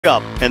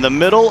Up in the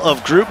middle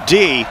of Group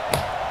D.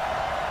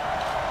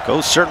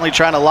 Goes certainly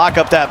trying to lock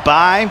up that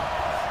bye.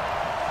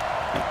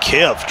 And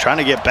Kiv trying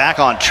to get back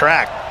on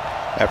track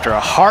after a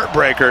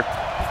heartbreaker.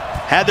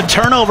 Had the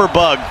turnover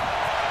bug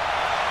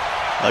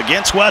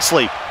against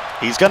Wesley.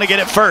 He's going to get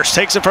it first.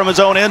 Takes it from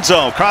his own end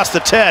zone. Across the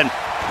 10.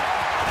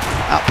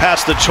 Out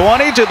past the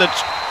 20 to the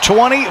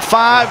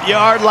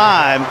 25-yard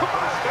line.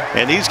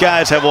 And these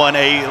guys have won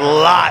a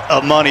lot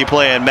of money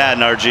playing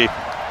Madden, RG.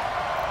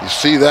 You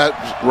see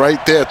that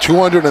right there,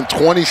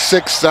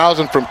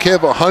 226,000 from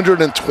Kiv,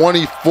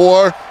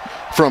 124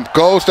 from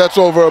Ghost. That's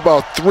over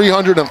about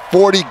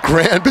 340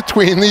 grand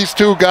between these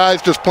two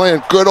guys, just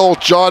playing good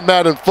old John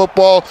Madden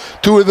football.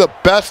 Two of the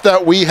best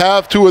that we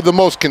have, two of the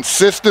most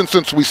consistent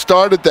since we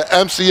started the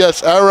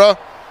MCS era.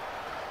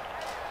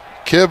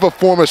 Kiv, a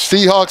former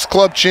Seahawks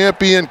club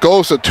champion,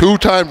 Ghost, a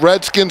two-time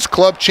Redskins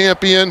club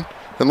champion.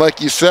 And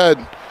like you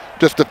said,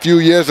 just a few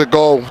years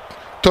ago,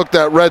 took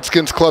that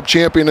Redskins club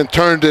champion and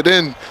turned it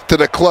into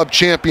the club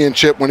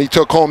championship when he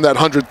took home that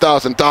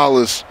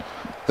 $100,000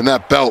 and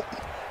that belt.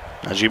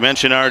 As you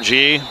mentioned,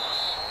 RG,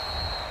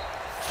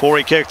 before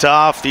he kicked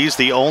off, these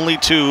the only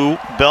two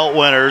belt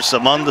winners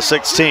among the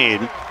 16.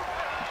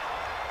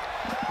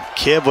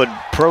 Kiv would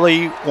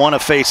probably want to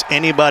face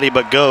anybody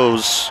but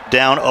goes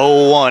down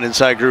 0-1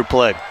 inside group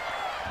play.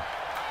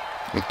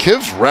 And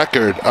Kiv's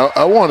record,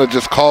 I want to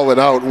just call it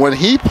out. When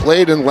he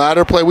played in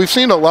ladder play, we've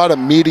seen a lot of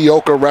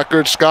mediocre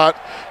records, Scott,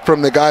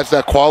 from the guys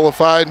that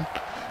qualified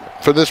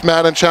for this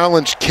Madden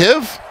Challenge.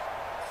 Kiv,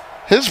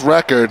 his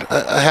record,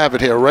 I have it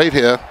here, right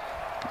here.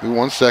 Give me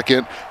 1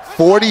 second.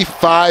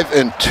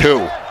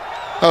 45-2.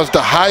 That was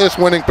the highest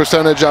winning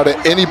percentage out of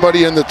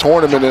anybody in the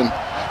tournament. And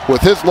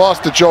with his loss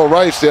to Joe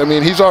Rice, I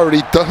mean, he's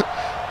already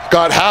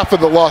got half of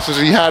the losses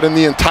he had in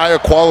the entire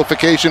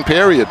qualification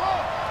period.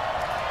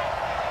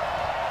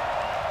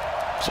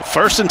 So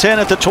 1st and 10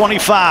 at the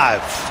 25.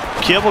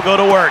 Kiv will go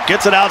to work,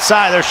 gets it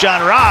outside. There's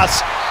Sean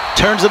Ross,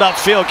 turns it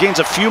upfield, gains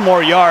a few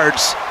more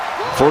yards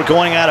before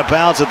going out of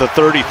bounds at the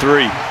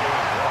 33.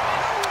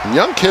 And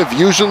young Kiv,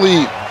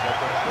 usually,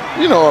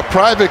 you know, a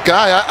private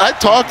guy. I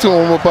talked to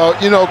him about,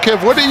 you know,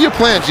 Kiv, what are your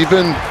plans? You've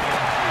been...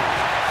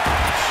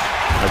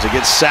 As he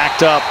gets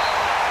sacked up,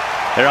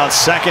 they're on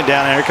 2nd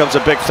down, and here comes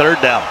a big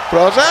 3rd down.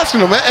 But I was asking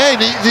him, hey,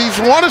 do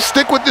you want to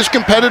stick with this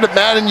competitive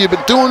Madden? You've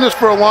been doing this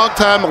for a long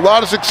time, a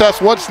lot of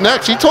success. What's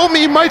next? He told me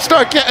he might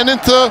start getting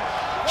into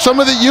some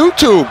of the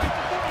YouTube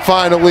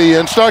finally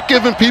and start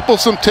giving people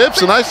some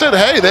tips. And I said,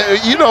 hey,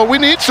 you know, we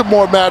need some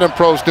more Madden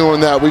pros doing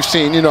that. We've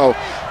seen, you know,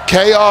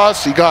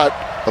 Chaos. He got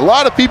a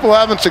lot of people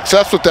having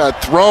success with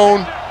that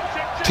Throne.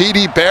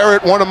 TD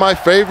Barrett, one of my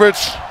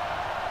favorites.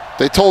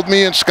 They told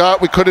me and Scott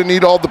we couldn't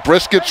eat all the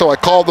brisket, so I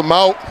called them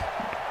out.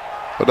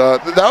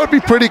 But that would be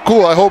pretty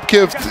cool. I hope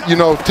Kiv, you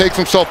know, takes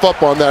himself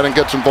up on that and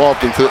gets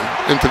involved into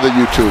the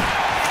YouTube.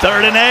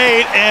 3rd and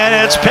 8, and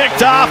it's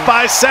picked off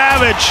by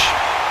Savage.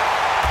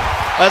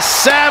 A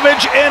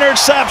Savage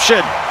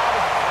interception.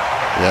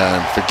 Yeah,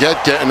 and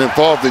forget getting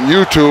involved in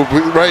YouTube.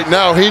 Right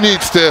now, he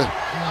needs to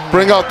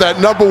bring out that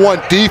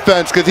 #1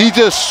 defense because he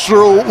just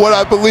threw what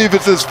I believe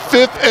is his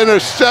 5th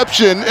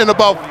interception in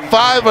about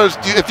 5, or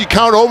if you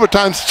count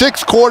overtime,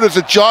 6 quarters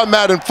of John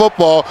Madden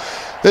football.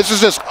 This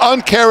is just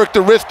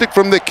uncharacteristic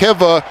from the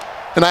Kiva.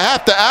 And I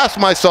have to ask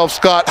myself,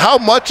 Scott, how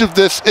much of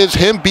this is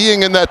him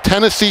being in that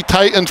Tennessee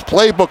Titans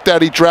playbook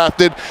that he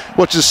drafted,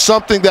 which is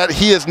something that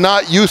he is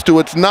not used to.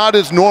 It's not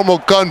his normal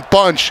gun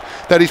bunch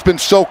that he's been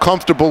so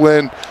comfortable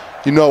in,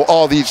 you know,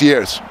 all these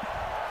years.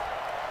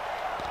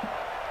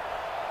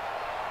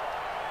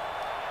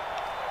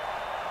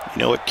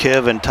 You know what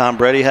Kiv and Tom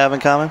Brady have in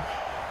common?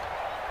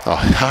 Oh,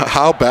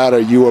 how bad are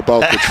you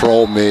about to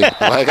troll me?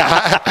 Like,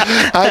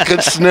 I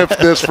could sniff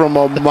this from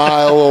a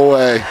mile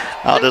away.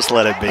 I'll just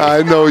let it be.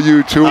 I know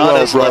you too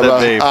well, brother.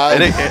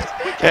 Let it be.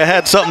 It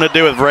had something to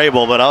do with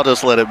Vrabel, but I'll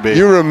just let it be.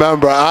 You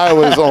remember, I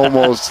was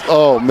almost,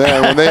 oh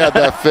man, when they had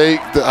that fake,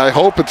 I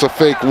hope it's a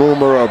fake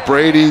rumor of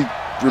Brady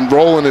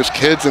enrolling his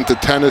kids into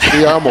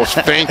Tennessee, I almost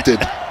fainted.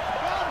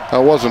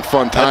 That wasn't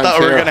fun times. I thought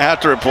we were going to have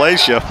to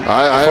replace you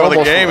before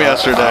the game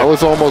yesterday.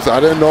 I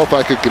didn't know if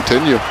I could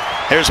continue.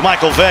 Here's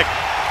Michael Vick.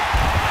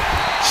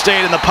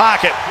 Stayed in the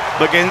pocket,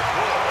 but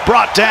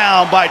brought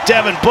down by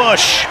Devin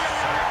Bush.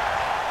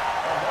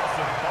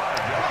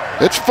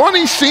 It's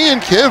funny seeing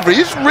Kiv.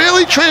 He's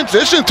really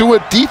transitioned to a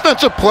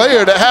defensive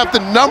player to have the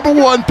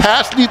 #1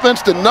 pass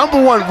defense, the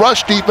 #1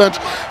 rush defense.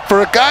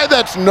 For a guy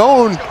that's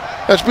known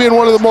as being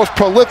one of the most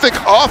prolific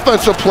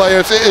offensive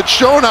players, it's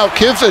shown how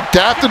Kiv's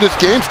adapted his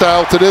game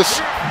style to this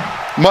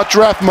MUT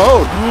draft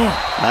mode.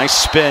 Nice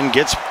spin,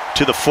 gets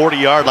to the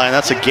 40-yard line.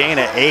 That's a gain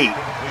of 8.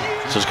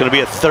 So it's going to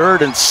be a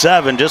 3rd and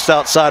 7 just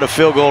outside of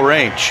field goal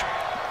range.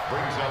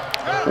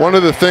 One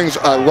of the things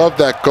I love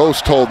that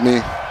Ghost told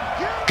me,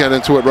 get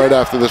into it right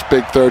after this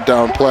big 3rd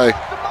down play.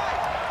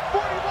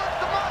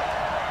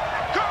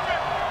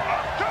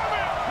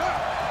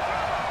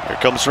 Here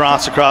comes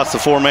Ross across the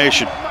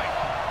formation.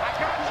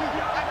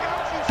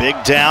 Big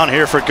down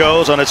here for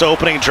Goes on its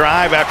opening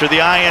drive after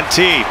the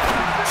INT.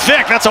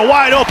 Vick, that's a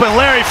wide open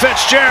Larry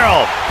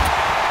Fitzgerald.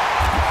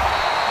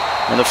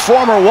 And the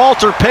former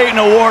Walter Payton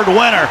Award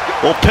winner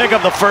will pick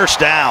up the first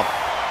down.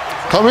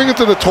 Coming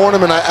into the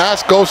tournament, I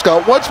asked Ghost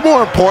Scout, what's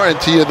more important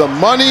to you, the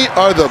money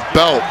or the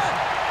belt?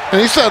 And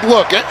he said,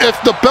 look,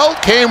 if the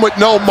belt came with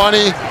no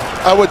money,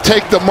 I would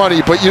take the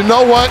money. But you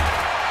know what?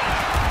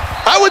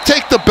 I would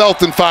take the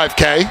belt in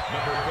 5K.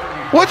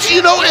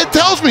 It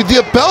tells me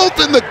the belt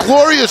and the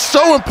glory is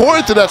so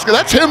important to that.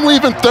 That's him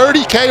leaving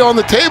 30K on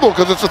the table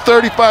because it's a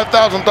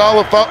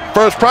 $35,000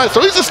 first prize.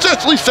 So he's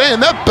essentially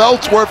saying that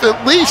belt's worth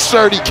at least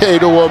 30K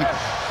to him.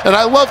 And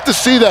I love to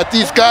see that.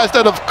 These guys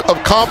that have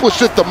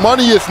accomplished it, the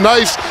money is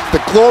nice,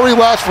 the glory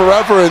lasts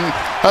forever, and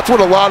that's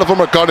what a lot of them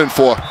are gunning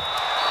for.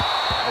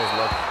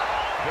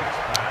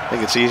 I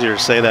think it's easier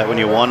to say that when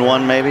you won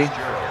one, maybe?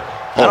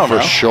 I don't know.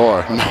 For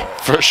sure. No,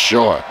 for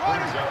sure.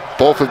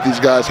 Both of these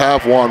guys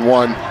have won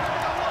one.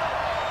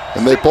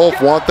 And they both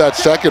want that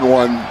second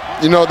one.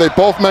 You know, they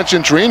both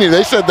mentioned Drini.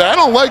 They said, I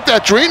don't like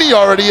that Drini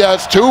already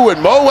has 2,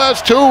 and Mo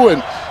has 2,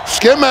 and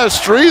Skim has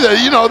 3.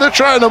 They're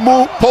trying to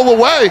pull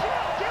away.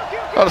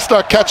 Got to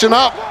start catching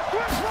up.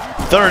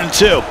 3rd and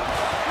 2.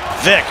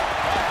 Vic.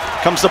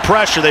 Comes the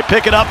pressure. They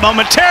pick it up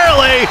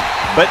momentarily,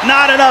 but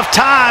not enough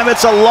time.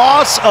 It's a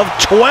loss of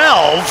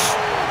 12.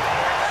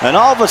 And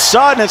all of a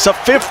sudden, it's a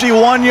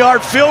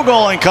 51-yard field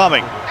goal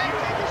incoming.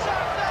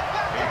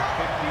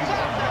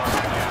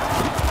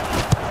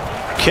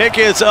 Kick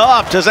is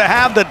up. Does it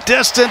have the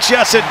distance?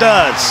 Yes, it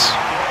does.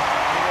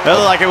 It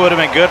looked like it would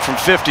have been good from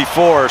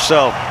 54 or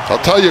so.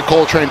 I'll tell you,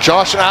 Coltrane,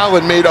 Josh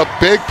Allen made a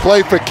big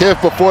play for Kiff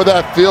before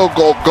that field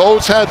goal.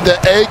 Goes had the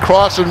A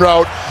crossing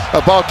route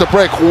about to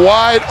break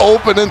wide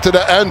open into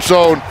the end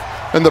zone.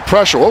 And the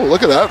pressure, oh,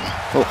 look at that.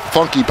 Little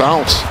funky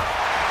bounce.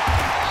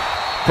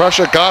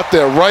 Pressure got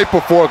there right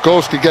before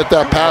Ghost could get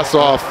that pass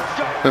off.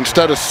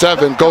 Instead of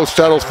 7, Ghost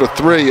settles for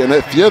 3. And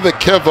if you're the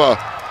Kiva,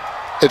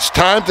 it's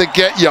time to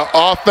get your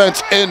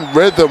offense in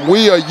rhythm.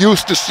 We are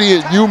used to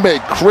seeing you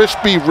make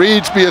crispy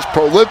reads, be as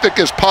prolific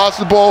as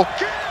possible.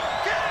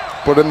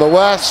 But in your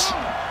last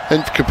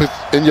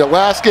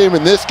game,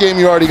 in this game,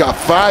 you already got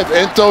 5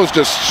 intos,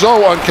 just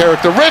so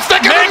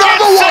uncharacteristic. And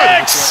another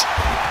one! 6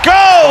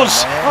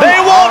 goes! They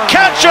won't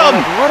catch him!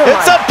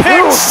 It's a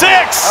pick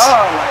 6!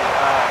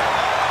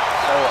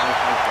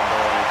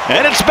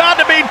 And it's about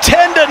to be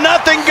 10-0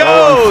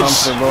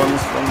 goes!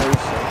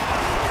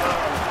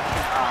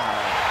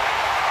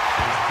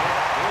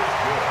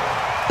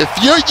 If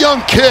you're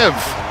young Kiv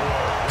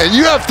and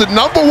you have the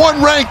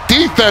 #1 ranked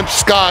defense,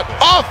 Scott,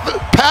 off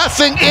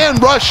passing and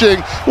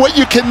rushing, what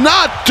you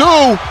cannot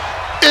do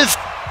is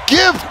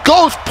give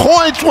Ghost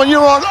points when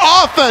you're on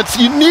offense.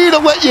 You need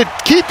to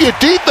keep your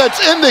defense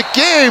in the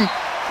game.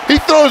 He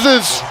throws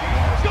his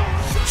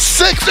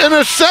 6th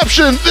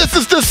interception. This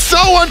is just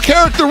so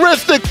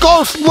uncharacteristic.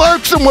 Ghost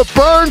lurks him with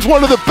Burns,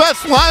 one of the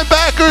best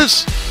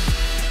linebackers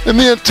in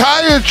the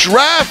entire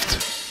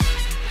draft.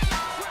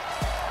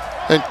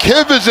 And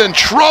Kiv is in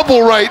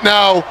trouble right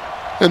now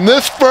in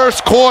this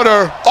first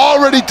quarter,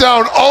 already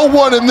down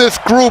 0-1 in this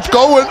group,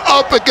 going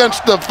up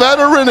against the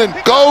veteran and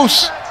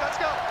Ghost.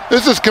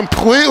 This is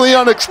completely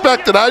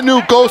unexpected. I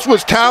knew Ghost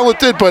was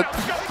talented, but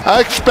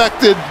I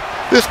expected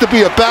this to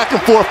be a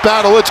back-and-forth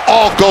battle. It's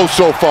all Ghost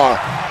so far.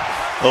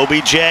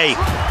 OBJ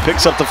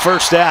picks up the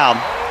first down.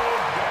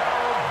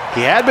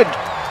 He had been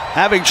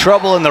having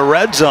trouble in the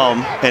red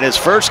zone in his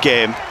first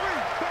game,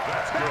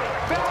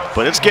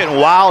 but it's getting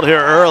wild here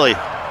early.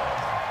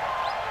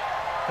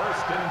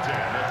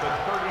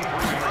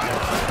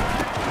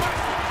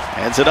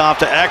 Hands it off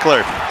to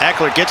Eckler.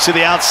 Eckler gets to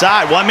the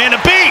outside. 1 man to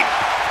beat.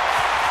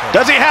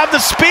 Does he have the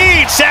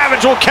speed?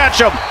 Savage will catch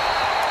him.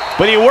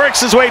 But he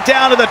works his way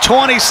down to the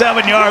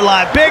 27-yard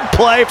line. Big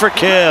play for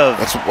Kiv.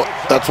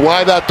 That's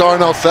why that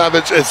Darnell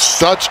Savage is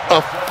such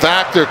a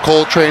factor,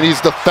 Coltrane.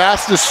 He's the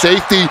fastest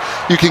safety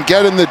you can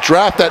get in the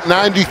draft at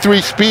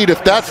 93 speed.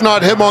 If that's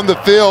not him on the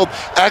field,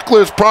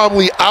 Eckler's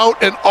probably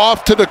out and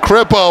off to the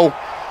cribbo.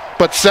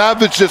 But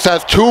Savage just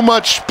has too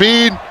much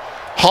speed,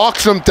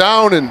 hawks him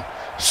down, and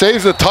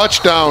saves a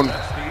touchdown.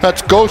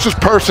 That's Ghost's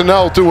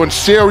personnel doing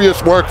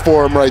serious work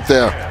for him right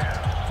there.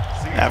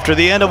 After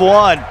the end of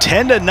 1,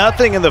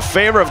 10-0 in the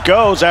favor of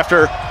Ghost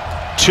after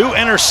 2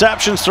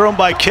 interceptions thrown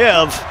by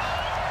Kiv.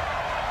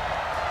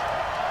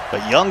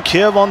 But young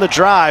Kiv on the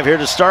drive here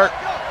to start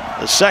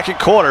the second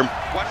quarter.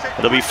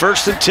 It'll be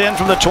 1st and 10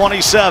 from the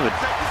 27.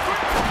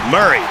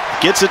 Murray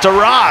gets it to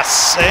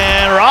Ross,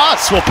 and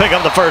Ross will pick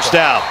up the first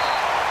down.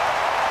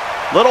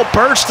 Little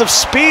burst of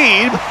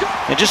speed,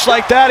 and just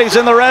like that, he's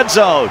in the red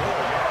zone.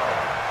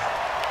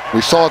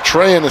 We saw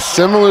Trey in a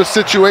similar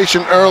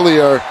situation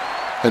earlier,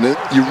 and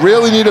you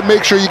really need to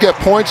make sure you get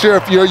points here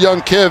if you're a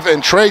young Kiv.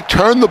 And Trey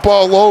turned the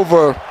ball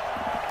over,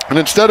 and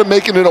instead of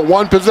making it a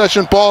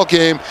 1-possession ball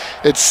game,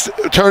 it's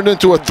turned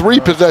into a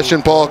 3-possession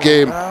ball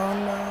game.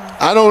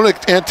 I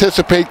don't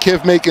anticipate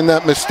Kiv making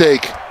that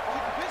mistake.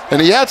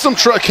 And he had some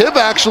Kiv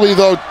actually,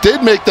 though,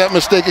 did make that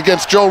mistake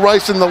against Joe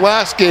Rice in the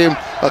last game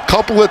a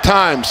couple of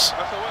times.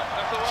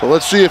 So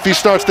let's see if he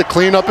starts to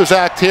clean up his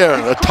act here.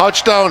 A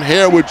touchdown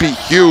here would be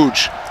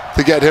huge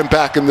to get him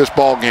back in this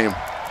ball game.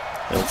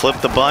 He'll flip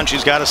the bunch.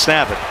 He's got to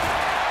snap it.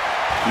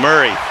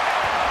 Murray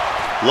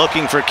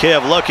Looking for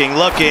Kiv, looking,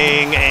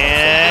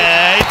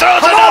 and he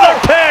throws another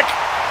pick.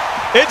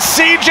 It's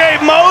C.J.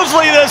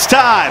 Mosley this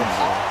time.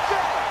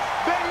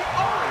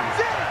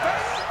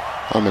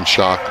 I'm in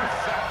shock.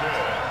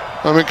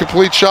 I'm in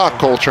complete shock,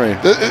 Coltrane.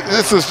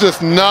 This is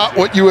just not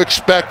what you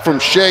expect from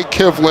Shea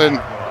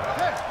Kivlin,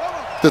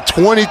 the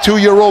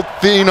 22-year-old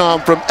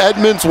phenom from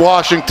Edmonds,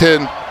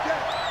 Washington.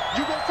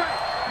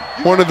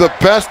 One of the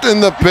best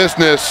in the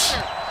business.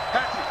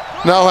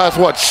 Now has,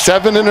 what,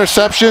 7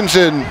 interceptions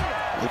in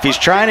If he's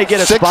trying to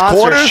get a 6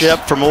 sponsorship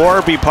quarters? from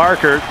Warby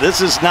Parker, this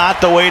is not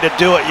the way to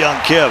do it, young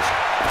Kiv.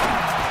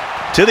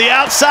 To the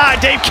outside,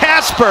 Dave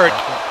Casper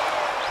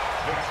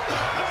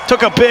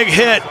took a big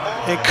hit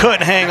and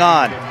couldn't hang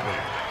on.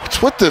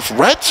 It's with this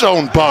red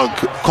zone bug,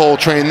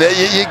 Coltrane, that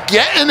you're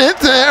getting in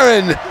there,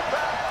 and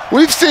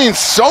we've seen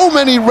so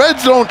many red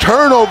zone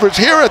turnovers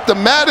here at the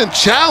Madden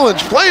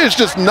Challenge. Players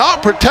just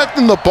not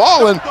protecting the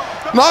ball, and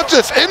not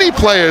just any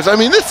players. I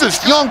mean, this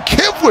is young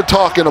Kiv we're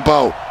talking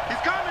about.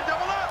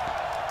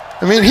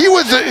 I mean, he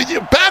was,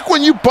 back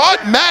when you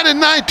bought Madden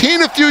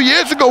 19 a few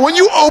years ago, when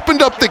you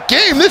opened up the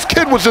game, this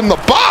kid was in the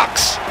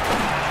box.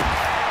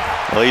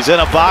 Well, he's in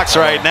a box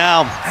right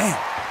now.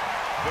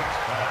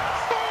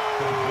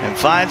 And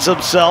finds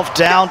himself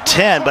down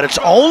 10, but it's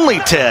only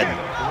 10.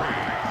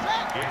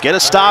 Get a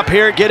stop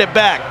here, get it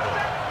back.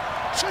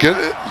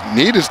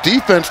 Need his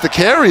defense to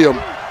carry him.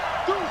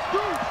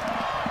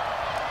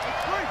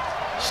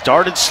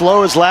 Started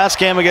slow his last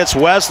game against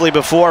Wesley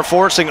before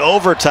forcing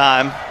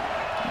overtime.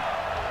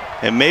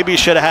 And maybe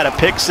should have had a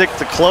pick six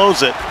to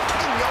close it.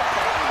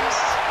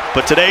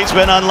 But today's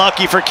been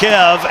unlucky for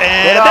Kiv.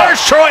 And there's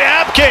Troy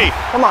Apke.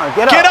 Come on,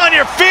 get up. Get on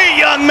your feet,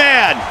 young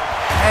man.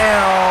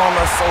 Damn,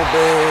 that's so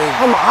big.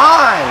 Come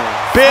on.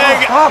 Big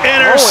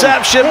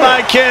interception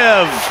by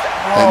Kiv.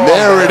 And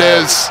there it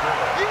is.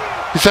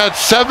 He's had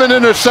 7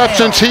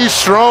 interceptions he's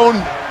thrown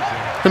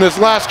in his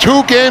last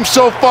 2 games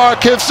so far.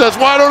 Kiv says,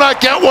 why don't I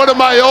get one of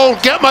my own,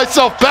 get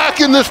myself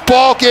back in this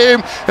ball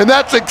game? And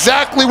that's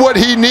exactly what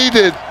he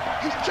needed.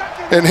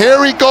 And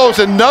here he goes,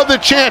 another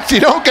chance.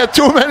 You don't get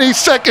too many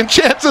second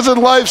chances in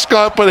life,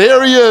 Scott, but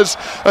here he is.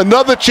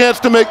 Another chance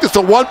to make this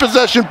a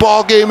 1-possession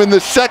ball game in the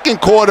second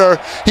quarter.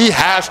 He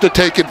has to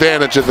take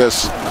advantage of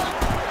this.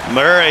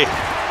 Murray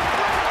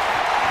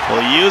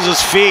will use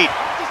his feet,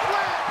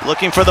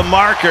 looking for the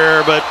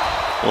marker, but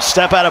will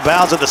step out of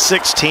bounds at the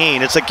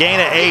 16. It's a gain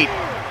of 8.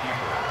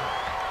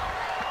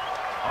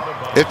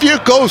 If you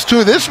goes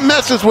to, this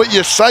messes with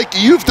your psyche.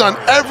 You've done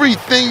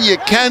everything you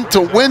can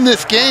to win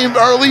this game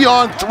early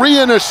on. 3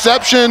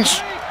 interceptions.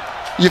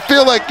 You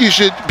feel like you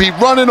should be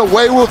running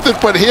away with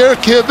it, but here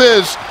Kiv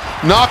is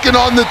knocking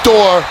on the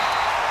door.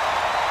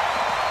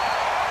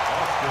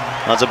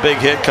 That's a big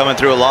hit coming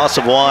through, a loss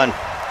of 1.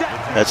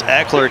 As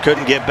Eckler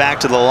couldn't get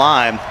back to the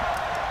line.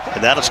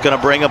 And that's going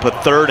to bring up a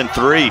 3rd and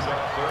 3.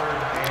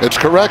 It's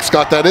correct,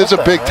 Scott. That is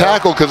a big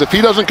tackle, because if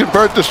he doesn't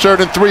convert this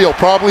 3rd and 3, he'll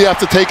probably have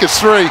to take his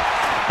 3.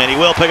 And he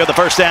will pick up the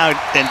first down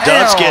and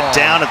does get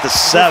down at the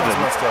 7.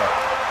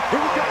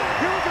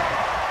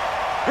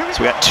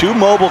 So we got 2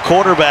 mobile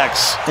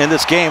quarterbacks in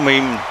this game. I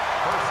mean,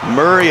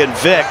 Murray and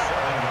Vic.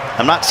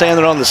 I'm not saying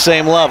they're on the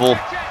same level,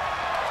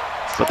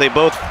 but they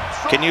both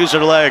can use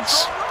their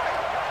legs.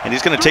 And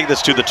he's going to take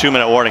this to the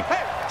 2-minute warning.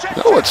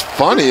 You know what's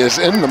funny is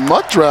in the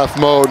muck draft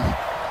mode,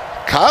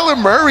 Kyler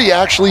Murray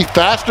actually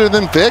faster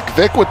than Vic.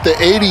 Vic with the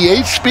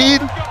 88 speed.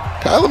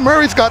 Kyler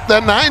Murray's got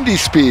that 90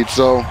 speed,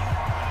 so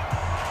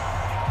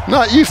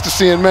not used to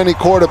seeing many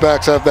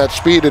quarterbacks have that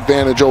speed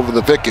advantage over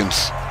the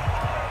Vikings.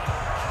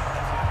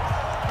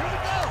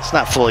 It's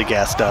not fully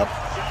gassed up.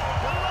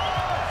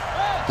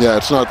 Yeah,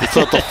 it's not the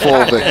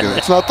full Vikings.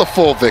 It's not the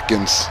full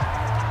Vikings.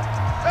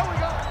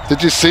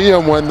 Did you see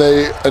him when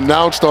they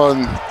announced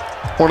on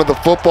one of the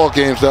football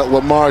games that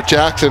Lamar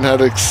Jackson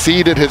had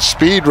exceeded his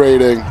speed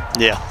rating?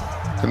 Yeah.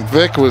 And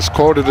Vic was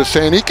quoted as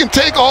saying, he can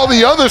take all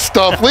the other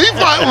stuff. Leave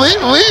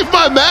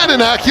my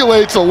Madden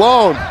accolades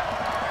alone.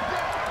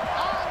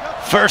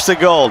 1st and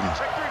goal.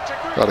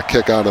 Got a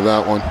kick out of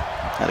that one.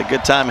 Had a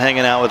good time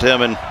hanging out with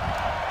him in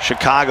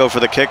Chicago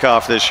for the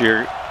kickoff this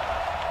year.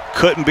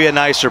 Couldn't be a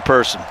nicer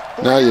person.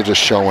 Now you're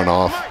just showing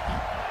off.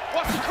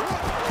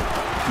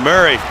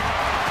 Murray.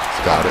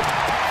 He's got it.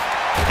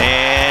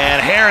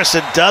 And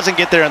Harrison doesn't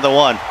get there in the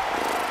 1.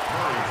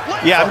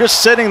 Yeah, I'm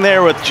just sitting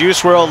there with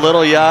Juice WRLD,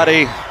 Little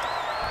Yachty,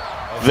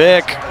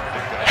 Vic,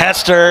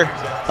 Hester,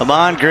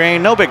 Amon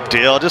Green. No big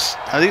deal. Just,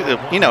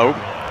 you know,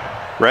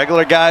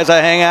 regular guys I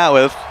hang out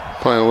with.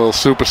 Playing a little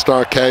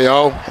superstar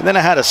KO. And then I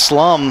had a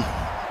slum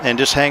and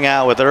just hang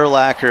out with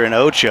Urlacher and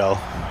Ocho.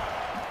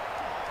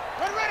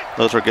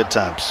 Those were good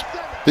times.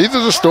 These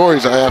are the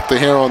stories I have to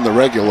hear on the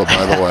regular,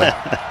 by the way.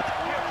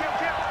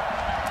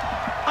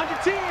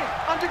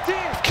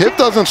 If Kiv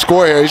doesn't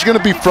score here, he's going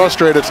to be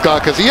frustrated,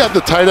 Scott, because he had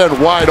the tight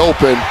end wide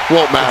open.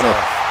 Won't matter.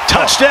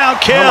 Touchdown,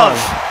 Kiv.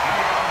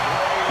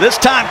 This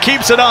time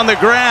keeps it on the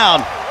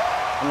ground.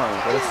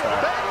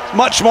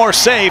 Much more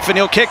safe, and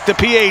he'll kick the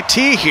PAT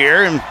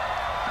here. And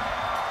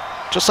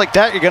just like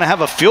that, you're going to have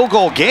a field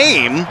goal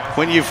game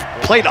when you've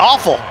played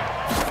awful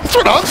That's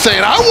what I'm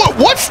saying.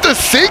 What's the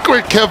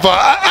secret, Kiva?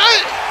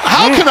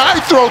 How can I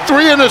throw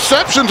 3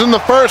 interceptions in the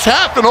first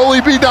half and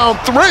only be down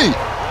 3?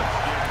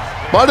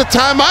 By the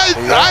time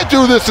I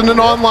do this in an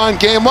online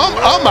game,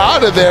 I'm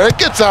out of there. It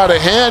gets out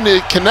of hand.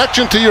 The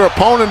connection to your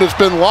opponent has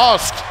been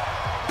lost.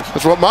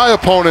 That's what my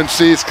opponent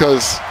sees,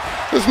 because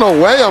there's no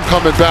way I'm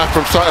coming back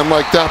from something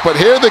like that. But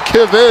here the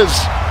Kiv is,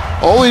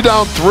 only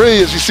down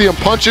 3 as you see him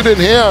punch it in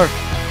here.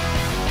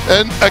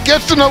 And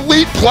against an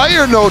elite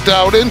player, no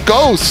doubt, in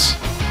Ghost.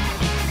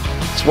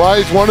 That's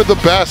why he's one of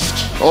the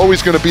best.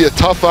 Always going to be a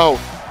tough out.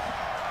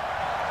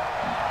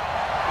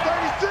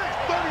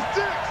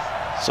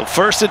 So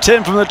 1st and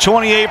 10 from the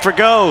 28 for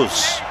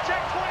Goes.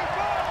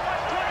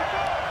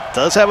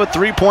 Does have a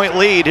 3-point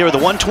lead here with the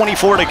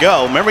 1:24 to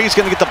go. Remember, he's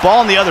going to get the ball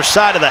on the other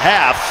side of the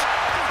half.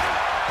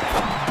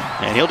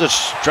 And he'll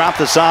just drop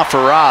this off for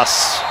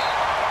Ross.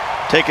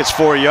 Take his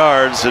 4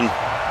 yards and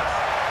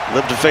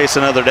live to face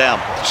another down.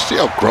 See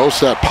how gross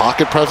that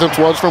pocket presence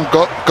was from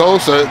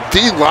Ghost? A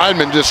D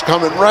lineman just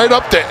coming right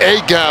up to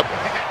A-gap.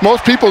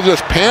 Most people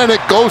just panic.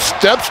 Ghost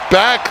steps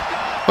back,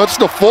 lets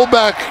the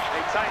fullback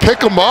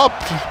pick him up,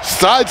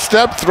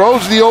 sidestep,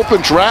 throws the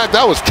open drag.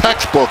 That was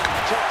textbook.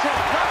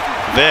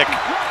 Vic,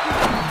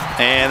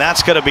 and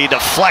that's going to be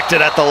deflected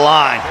at the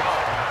line.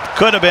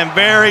 Could have been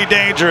very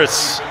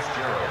dangerous.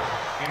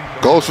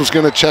 Ghost was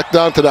going to check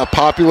down to that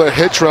popular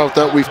hitch route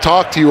that we've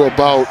talked to you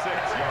about.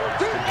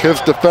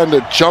 Kiv's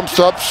defender jumps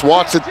up,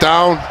 swats it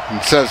down,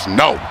 and says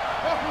no.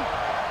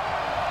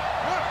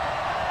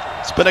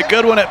 It's been a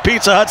good one at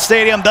Pizza Hut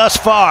Stadium thus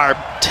far.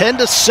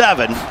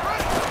 10-7.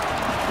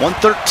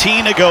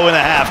 1:13 to go in the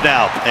half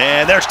now.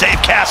 And there's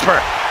Dave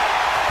Casper.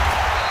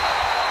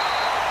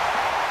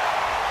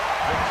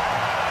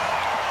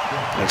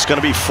 It's going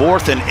to be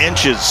 4th and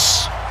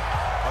inches.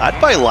 I'd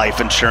buy life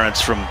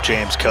insurance from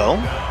James Coe.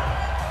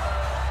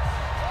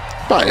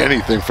 Buy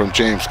anything from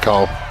James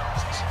Coe.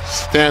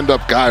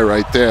 Stand-up guy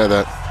right there.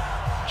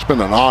 It's been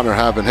an honor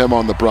having him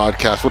on the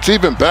broadcast. What's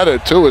even better,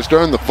 too, is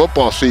during the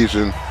football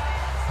season,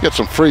 get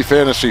some free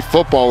fantasy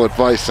football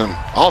advice, and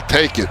I'll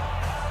take it.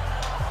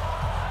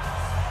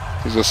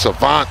 He's a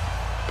savant.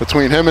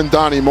 Between him and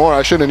Donnie Moore,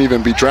 I shouldn't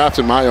even be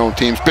drafting my own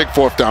teams. Big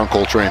 4th down,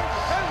 Coltrane.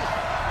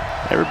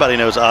 Everybody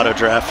knows auto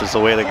draft is the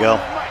way to go.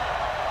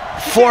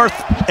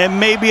 4th and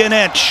maybe an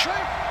inch.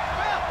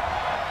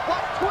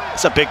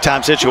 It's a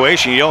big-time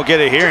situation. You don't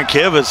get it here, and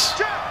Kiv is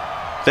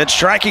then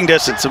striking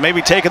distance and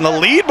maybe taking the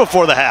lead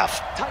before the half.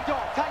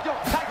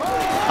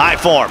 High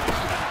form.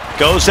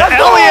 Goes to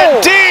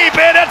Elliott deep,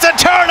 and it's a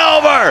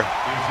turnover.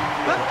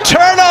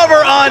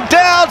 Turnover on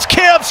downs.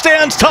 Kiv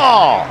stands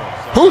tall.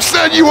 Who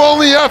said you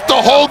only have to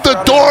hold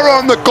the door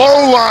on the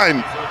goal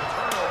line?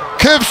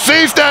 Kiv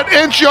sees that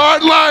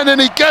inch-yard line, and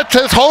he gets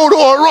his hold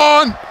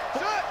on.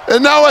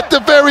 And now at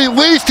the very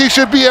least, he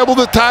should be able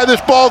to tie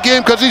this ball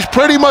game because he's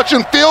pretty much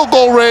in field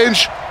goal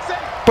range.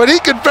 But he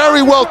could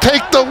very well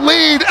take the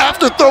lead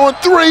after throwing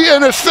 3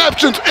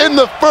 interceptions in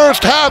the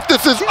first half.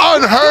 This is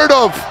unheard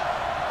of.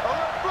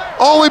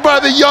 Only by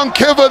the young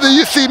Kiva do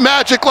you see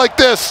magic like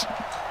this.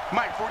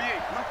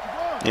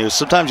 You know,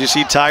 sometimes you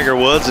see Tiger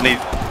Woods and he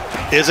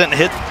isn't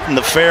hitting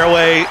the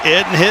fairway,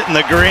 isn't hitting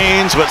the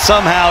greens, but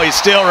somehow he's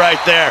still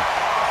right there.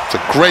 It's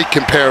a great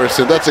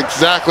comparison. That's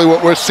exactly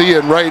what we're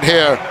seeing right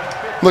here.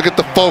 Look at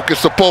the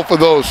focus of both of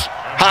those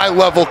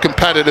high-level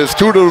competitors,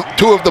 two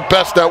of the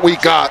best that we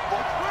got.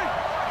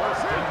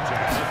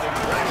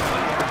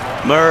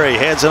 Murray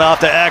hands it off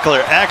to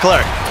Eckler.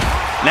 Eckler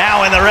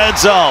now in the red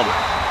zone.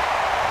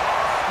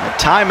 The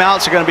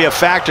timeouts are going to be a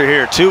factor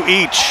here, 2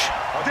 each.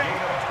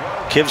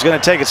 Kiv's going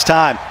to take its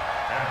time.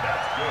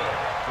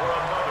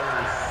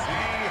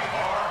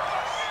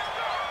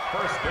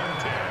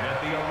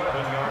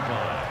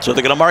 So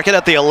they're going to mark it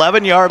at the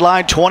 11-yard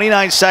line,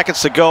 29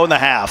 seconds to go in the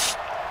half.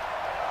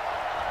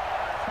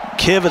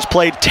 Kiv has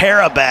played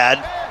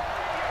Terabad,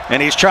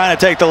 and he's trying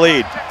to take the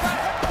lead.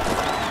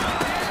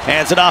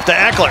 Hands it off to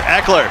Eckler.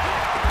 Eckler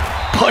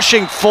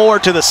pushing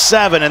forward to the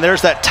 7, and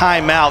there's that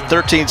timeout,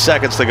 13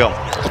 seconds to go.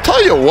 I'll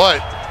tell you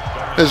what,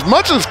 as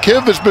much as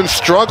Kiv has been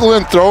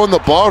struggling throwing the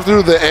ball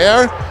through the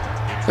air,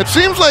 it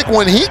seems like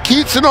when he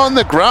keeps it on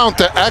the ground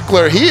to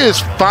Eckler, he is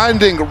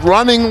finding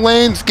running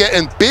lanes,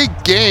 getting big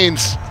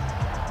gains.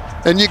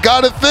 And you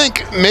got to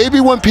think,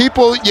 maybe when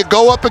you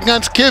go up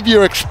against Kiv,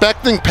 you're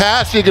expecting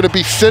pass, you're going to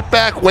be sit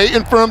back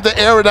waiting for him to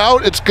air it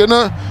out. It's going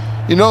to,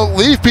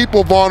 leave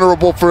people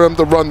vulnerable for him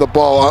to run the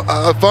ball.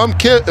 If I'm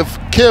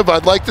Kiv,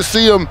 I'd like to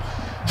see him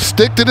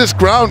stick to this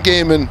ground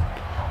game and,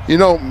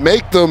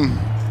 make them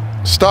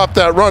stop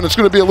that run. It's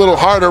going to be a little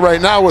harder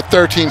right now with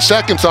 13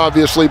 seconds,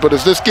 obviously, but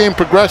as this game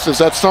progresses,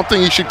 that's something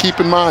he should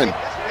keep in mind.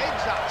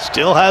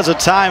 Still has a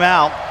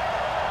timeout.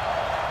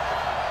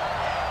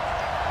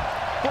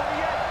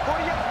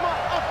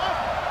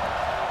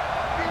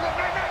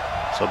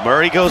 So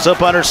Murray goes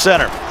up under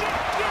center,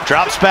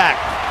 drops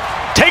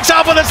back, takes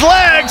off with his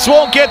legs,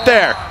 won't get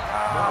there.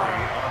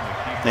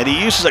 And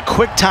he uses a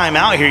quick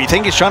timeout here. You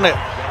think he's trying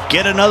to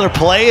get another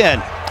play in?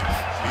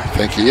 I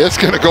think he is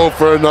going to go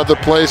for another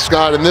play,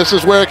 Scott, and this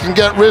is where it can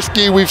get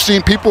risky. We've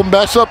seen people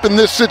mess up in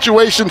this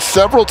situation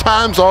several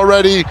times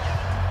already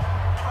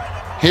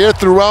here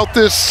throughout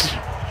this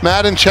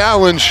Madden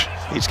challenge.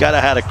 He's got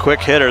to have a quick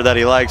hitter that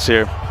he likes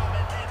here.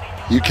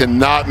 You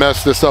cannot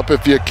mess this up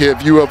if you're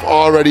Kiv. You have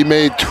already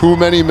made too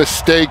many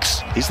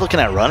mistakes. He's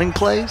looking at running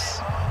plays?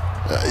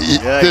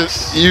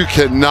 You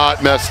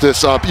cannot mess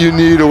this up. You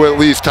need to at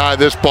least tie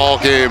this ball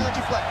game.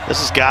 This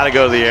has got to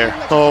go to the air.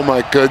 Oh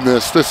my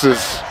goodness, this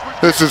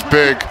is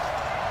big.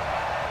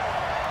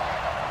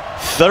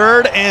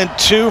 3rd and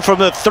 2 from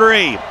the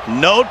 3.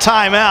 No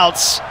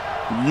timeouts.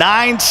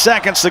 9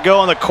 seconds to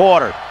go in the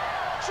quarter.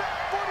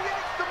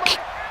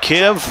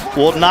 Kiv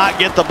will not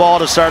get the ball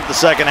to start the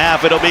second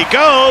half. It'll be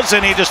goes,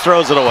 and he just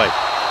throws it away.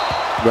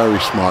 Very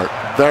smart.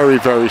 Very,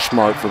 very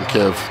smart from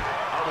Kiv.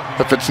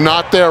 If it's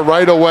not there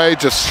right away,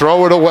 just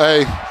throw it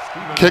away.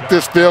 Kick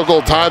this field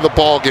goal, tie the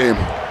ball game.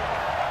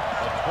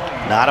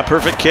 Not a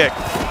perfect kick,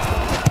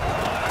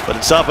 but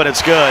it's up and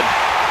it's good.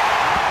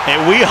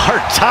 And we are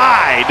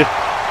tied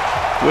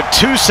with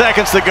 2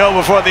 seconds to go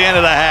before the end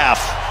of the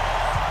half.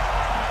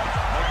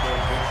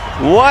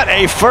 What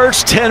a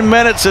first 10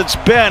 minutes it's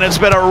been. It's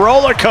been a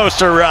roller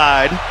coaster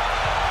ride,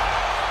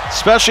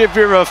 especially if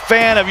you're a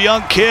fan of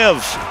young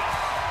Kiv.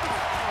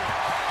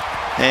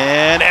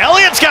 And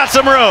Elliott's got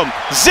some room.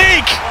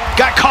 Zeke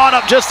got caught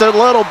up just a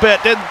little bit.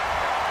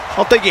 I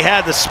don't think he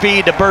had the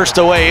speed to burst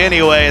away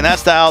anyway, and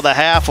that's how the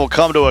half will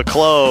come to a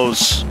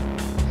close.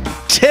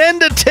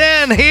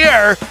 10-10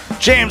 here.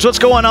 James, what's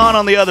going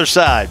on the other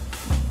side?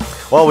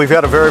 Well, we've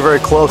had a very, very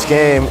close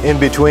game in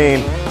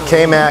between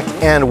K-Mac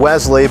and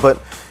Wesley, but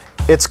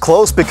it's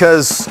close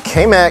because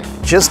K-Mac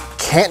just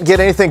can't get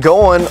anything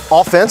going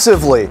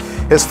offensively.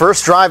 His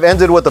first drive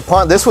ended with a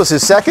punt. This was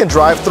his second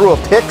drive, threw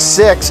a pick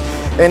six,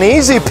 an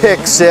easy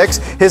pick six.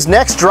 His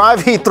next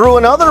drive, he threw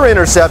another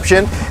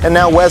interception, and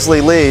now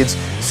Wesley leads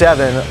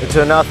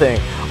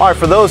 7-0. All right,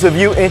 for those of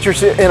you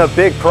interested in a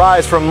big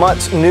prize from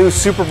Mutt's new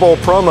Super Bowl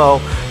promo,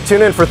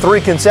 tune in for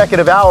 3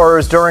 consecutive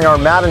hours during our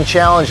Madden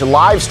Challenge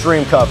live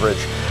stream coverage.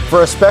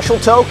 For a special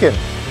token,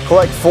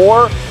 collect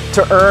 4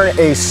 to earn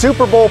a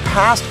Super Bowl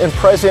past and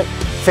present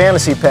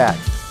fantasy pack.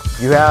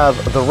 You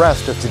have the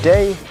rest of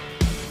today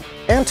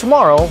and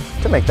tomorrow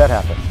to make that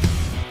happen.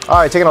 All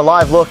right, taking a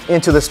live look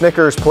into the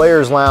Snickers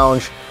Players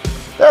Lounge.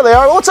 There they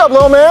are. What's up,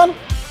 little man?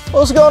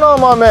 What's going on,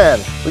 my man?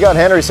 We got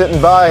Henry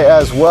sitting by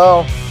as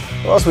well.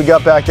 What else we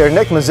got back there?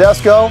 Nick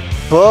Mazesco,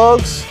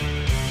 Bugs,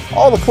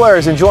 all the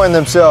players enjoying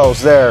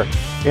themselves there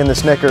in the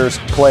Snickers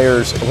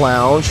Players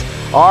Lounge.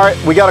 All right,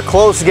 we got a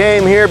close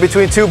game here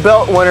between 2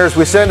 belt winners.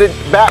 We send it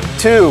back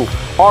to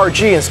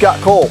RG and Scott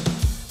Cole.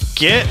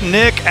 Get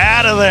Nick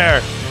out of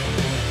there.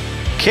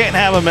 Can't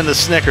have him in the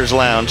Snickers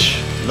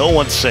Lounge. No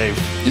one's safe.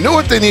 You know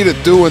what they need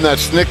to do in that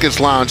Snickers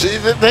Lounge?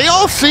 They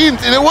all seemed,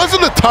 there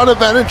wasn't a ton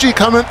of energy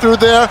coming through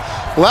there.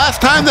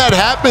 Last time that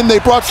happened, they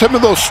brought some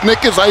of those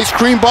Snickers ice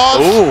cream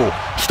bars. Ooh.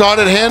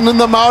 Started handing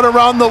them out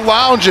around the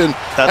lounge, and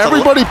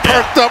everybody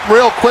perked up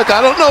real quick.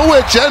 I don't know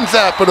where Jen's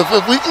at, but if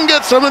we can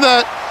get some of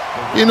that,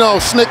 you know,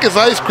 Snickers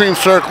ice cream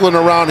circling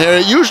around here,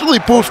 it usually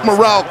boosts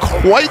morale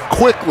quite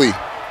quickly.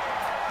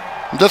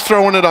 I'm just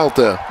throwing it out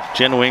there.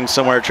 Jen Wing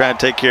somewhere trying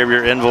to take care of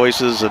your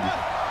invoices, and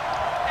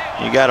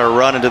you got to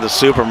run into the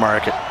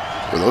supermarket.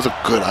 Well, those are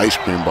good ice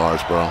cream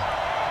bars, bro.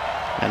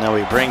 And then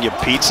we bring you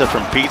pizza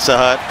from Pizza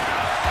Hut.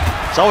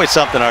 It's always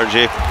something,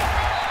 RG.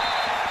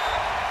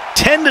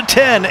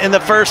 10-10 in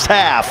the first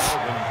half.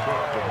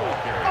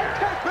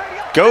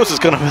 Ghost is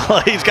going to be,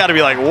 he's got to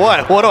be like,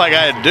 what? What do I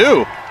got to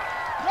do?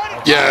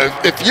 Yeah,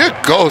 if you're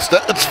Ghost,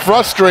 it's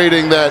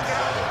frustrating that,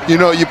 you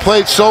know, you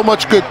played so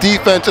much good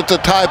defense. It's a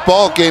tie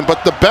ball game,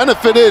 but the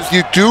benefit is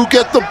you do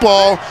get the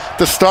ball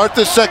to start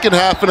the second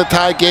half in a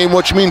tie game,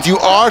 which means you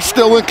are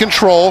still in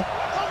control.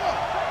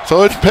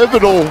 So it's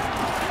pivotal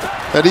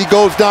that he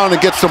goes down and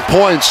gets some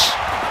points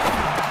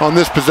on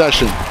this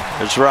possession.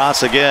 There's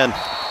Ross again.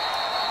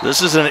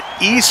 This is an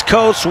East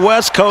Coast,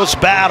 West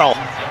Coast battle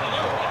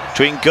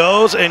between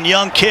Goes and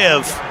young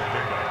Kiv.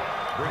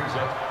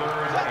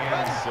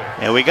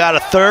 And we got a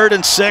 3rd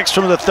and 6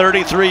 from the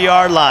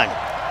 33-yard line.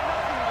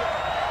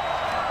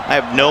 I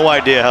have no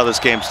idea how this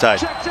game's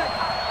tied.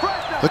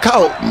 Look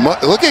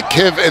at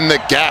Kiv in the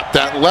gap,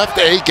 that left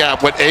A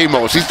gap with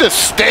Amos. He's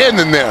just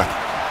standing there.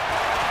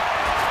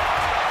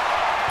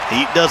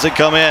 Heat doesn't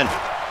come in.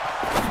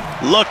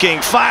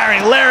 Looking,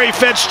 firing, Larry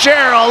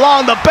Fitzgerald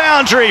along the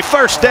boundary,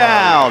 first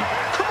down.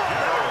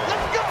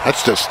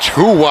 That's just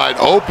too wide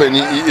open.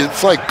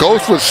 It's like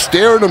Ghost was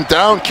staring him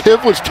down.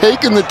 Kiv was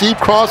taking the deep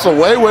cross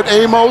away with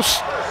Amos.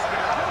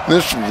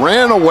 Just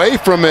ran away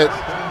from it.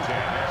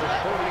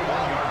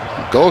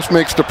 Ghost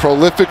makes the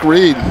prolific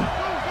read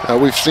that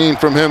we've seen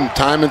from him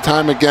time and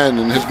time again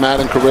in his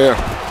Madden career.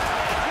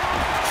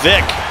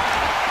 Vic,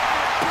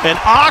 an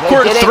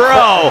awkward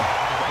throw.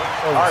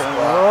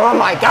 Oh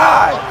my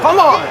God, come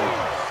on.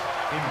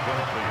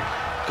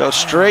 Go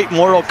straight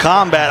Mortal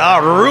Kombat.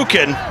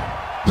 Rukin.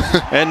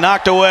 And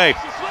knocked away.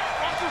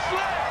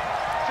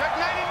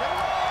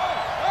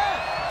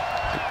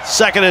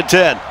 2nd and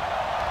 10.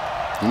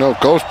 You know,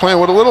 Ghost playing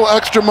with a little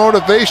extra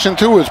motivation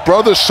too. His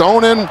brother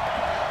Sonnen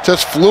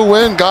just flew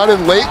in, got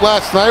in late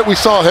last night. We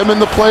saw him in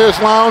the players'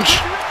 lounge.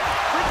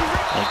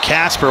 And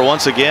Casper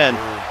once again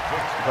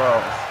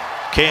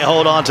can't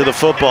hold on to the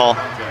football.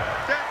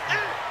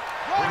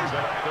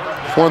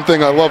 One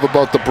thing I love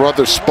about the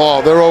brothers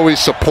Spall, they're always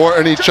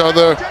supporting each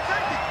other.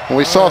 And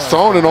we saw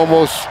Sonnen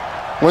almost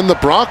win the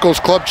Broncos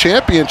Club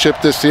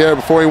Championship this year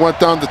before he went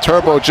down to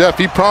Turbo Jeff.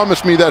 He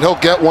promised me that he'll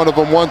get one of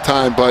them one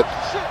time, but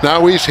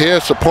now he's here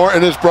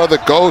supporting his brother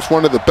Ghost,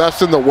 one of the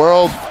best in the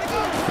world.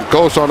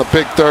 Ghost on a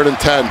big 3rd and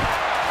 10.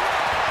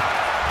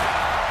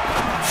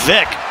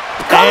 Vic,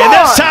 and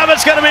this time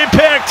it's going to be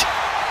picked.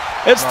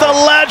 It's the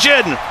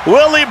legend,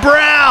 Willie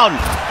Brown.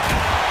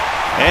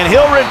 And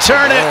he'll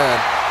return it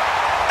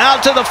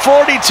out to the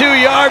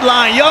 42-yard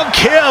line. Young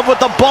Kiv with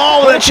the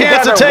ball with a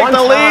chance to take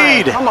the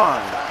lead. Come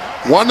on.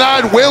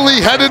 One-eyed Willie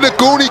headed to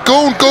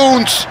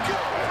Goons.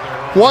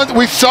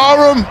 We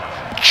saw him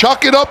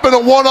chuck it up in a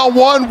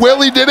one-on-one.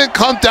 Willie didn't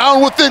come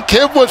down with it.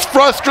 Kiv was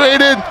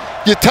frustrated.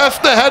 You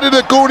test the head of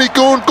the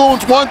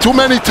Goons one too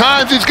many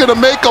times, he's going to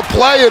make a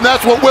play, and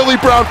that's what Willie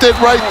Brown did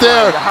right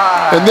there.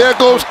 And there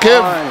goes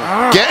Kiv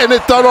getting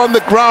it done on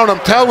the ground.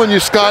 I'm telling you,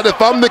 Scott,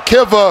 if I'm the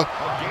Kiva,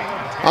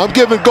 I'm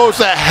giving Ghost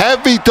a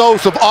heavy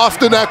dose of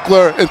Austin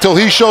Eckler until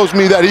he shows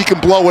me that he can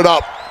blow it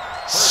up.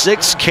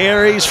 6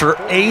 carries for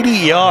 80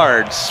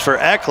 yards for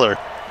Eckler.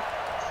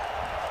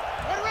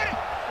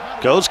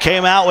 Ghost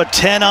came out with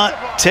 10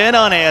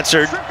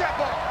 unanswered.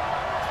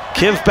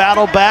 Kiv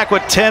battled back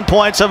with 10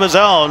 points of his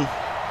own.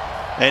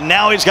 And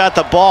now he's got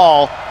the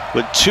ball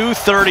with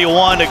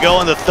 2:31 to go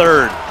in the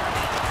 3rd.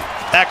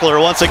 Eckler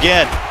once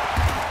again.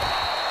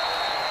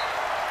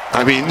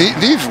 I mean,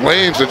 these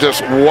lanes are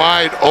just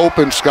wide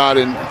open, Scott,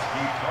 and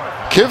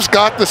Kiv's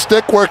got the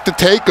stick work to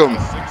take them.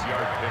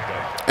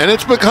 And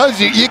it's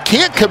because you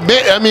can't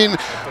commit. I mean,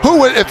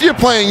 if you're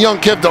playing young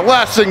Kiv, the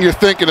last thing you're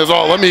thinking is,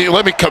 oh, let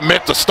me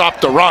commit to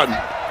stop the run.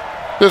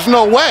 There's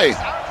no way.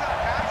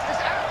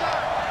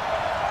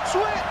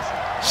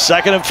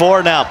 2nd and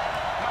 4 now.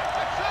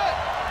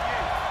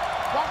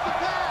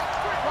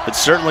 It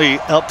certainly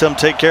helped him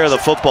take care of the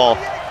football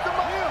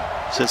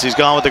since he's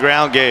gone with the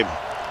ground game.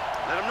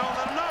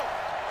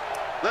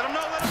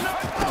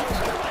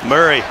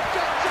 Murray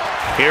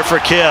here for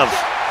Kiv.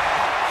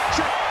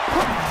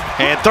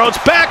 And throws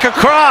back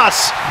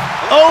across.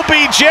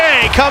 OBJ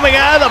coming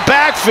out of the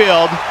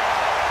backfield.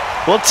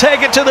 Will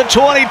take it to the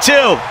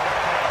 22.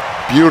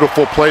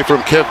 Beautiful play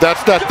from Kiv.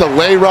 That's that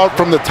delay route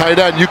from the tight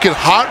end. You can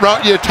hot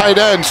route your tight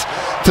ends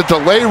to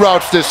delay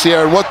routes this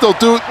year, and what they'll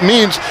do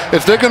means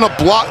is they're gonna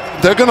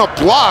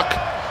block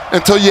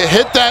until you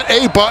hit that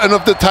A button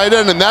of the tight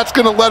end, and that's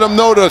gonna let them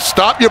know to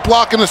stop your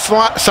blocking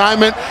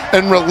assignment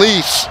and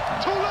release.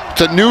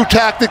 It's a new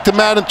tactic to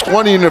Madden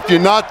 20, and if you're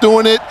not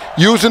doing it,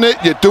 using it,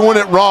 you're doing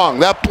it wrong.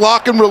 That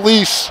block and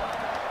release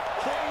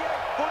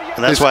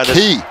and that's is why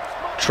key. This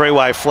Trey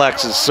Y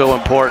flex is so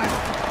important.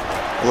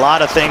 A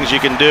lot of things you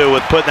can do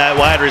with putting that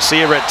wide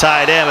receiver at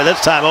tight end, but this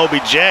time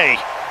OBJ.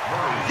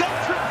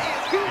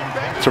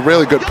 It's a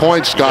really good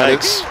point, Scott.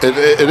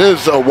 It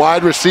is a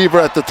wide receiver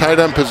at the tight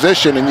end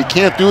position, and you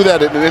can't do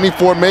that in any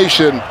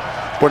formation.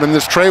 But in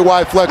this Trey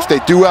Y flex, they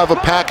do have a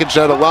package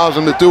that allows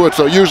them to do it.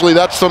 So usually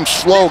that's some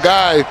slow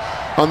guy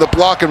on the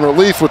block and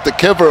release. With the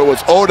Kiver, it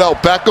was Odell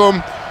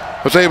Beckham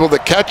was able to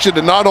catch it,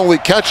 and not only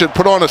catch it,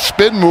 put on a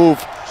spin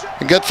move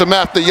and get some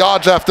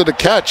yards after the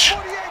catch.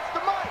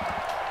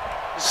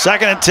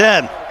 2nd and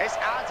 10.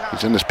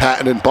 He's in this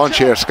patented bunch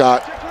here,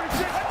 Scott.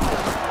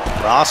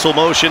 Ross will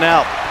motion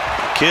out.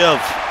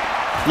 Kiv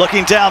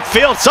looking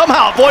downfield,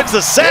 somehow avoids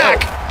the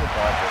sack.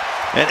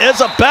 And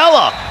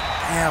Isabella.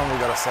 Damn, we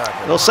got a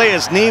sack. They'll say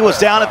his knee was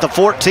down at the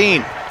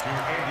 14.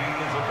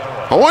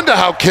 I wonder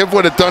how Kiv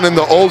would have done in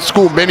the old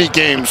school mini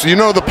games. You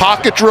know, the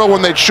pocket drill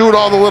when they'd shoot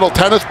all the little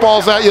tennis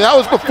balls at you? That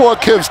was before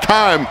Kiv's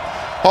time.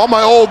 All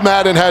my old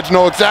Madden heads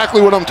know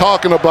exactly what I'm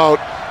talking about.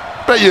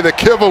 Bet you the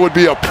Kiva would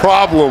be a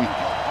problem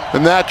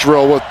in that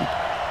drill with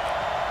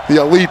the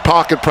elite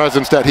pocket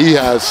presence that he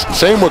has.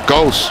 Same with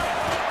Ghost.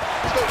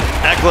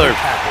 Eckler.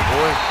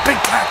 Big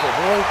tackle,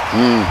 boy.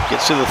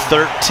 Gets to the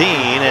 13,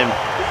 and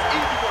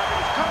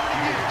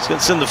he's going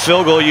to send the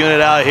field goal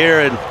unit out here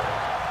and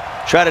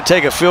try to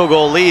take a field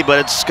goal lead, but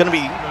it's going to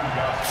be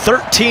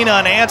 13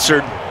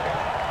 unanswered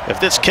if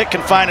this kick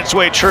can find its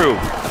way true.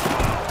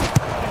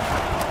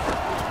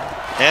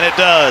 And it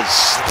does.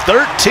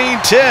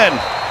 13-10.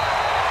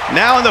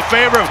 Now in the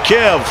favor of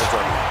Kiv.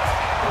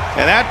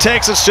 And that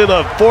takes us to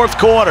the 4th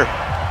quarter.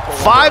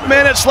 5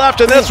 minutes left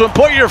in this one.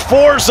 Put your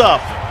 4s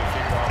up.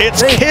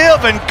 It's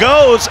Kiv and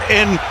Goes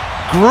in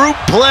group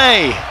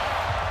play.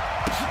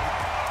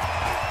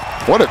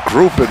 What a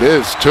group it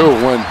is, too,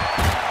 when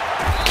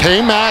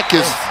K-Mac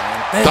is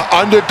the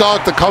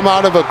underdog to come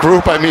out of a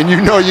group. I mean, you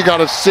know you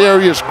got a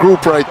serious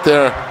group right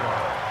there.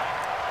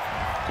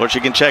 Of course,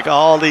 you can check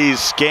all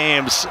these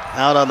games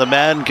out on the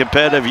Madden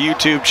Competitive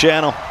YouTube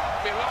channel.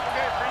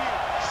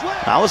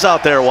 I was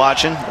out there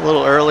watching a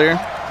little earlier.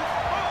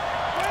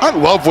 I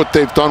love what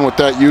they've done with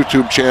that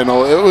YouTube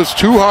channel. It was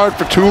too hard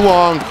for too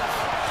long.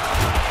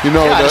 You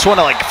know, yeah, I just want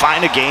to like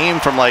find a game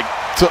from like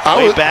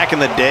way back in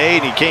the day,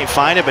 and you can't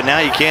find it, but now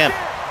you can.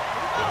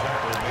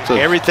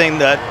 Everything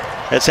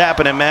that's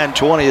happened in Madden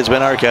 20 has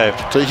been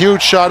archived. It's a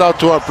huge shout out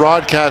to our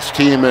broadcast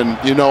team, and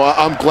you know,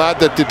 I'm glad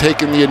that they're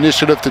taking the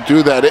initiative to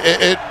do that.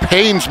 It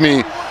pains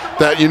me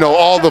that, you know,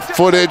 all the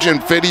footage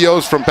and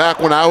videos from back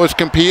when I was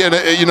competing,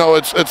 you know,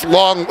 it's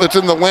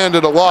in the land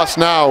of the lost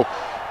now.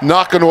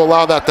 Not going to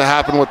allow that to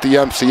happen with the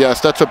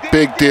MCS. That's a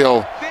big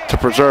deal to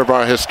preserve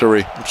our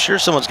history. I'm sure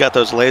someone's got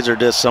those laser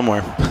discs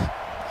somewhere.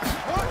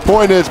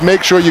 Point is,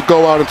 make sure you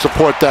go out and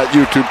support that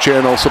YouTube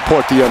channel,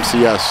 support the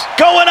MCS.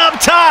 Going up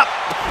top!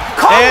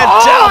 Come and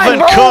on, Dalvin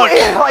bro. Cook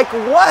Like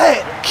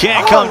what?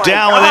 can't come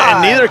down with it,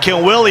 and neither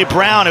can Willie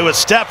Brown, who was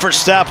step for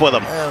step with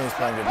him.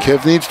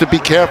 Kiv needs to be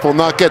careful,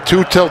 not get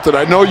too tilted.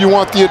 I know you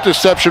want the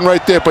interception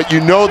right there, but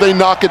you know they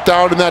knock it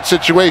down in that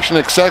situation,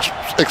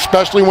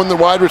 especially when the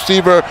wide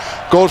receiver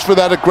goes for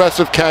that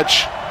aggressive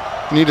catch.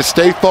 You need to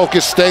stay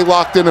focused, stay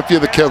locked in if you're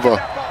the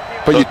Kiva.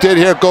 But you did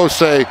hear Ghost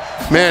say,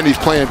 man, he's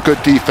playing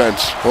good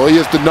defense. Well, he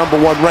is the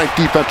 #1 ranked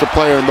defensive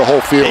player in the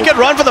whole field. He could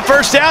run for the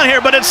first down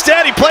here, but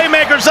instead he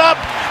playmakers up.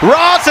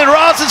 Ross, and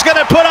Ross is going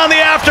to put on the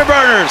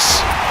afterburners.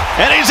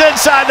 And he's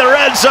inside the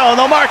red zone.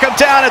 They'll mark him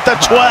down at the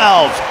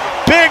 12.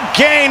 Big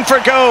gain for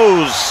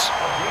Goes.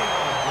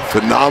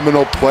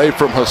 Phenomenal play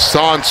from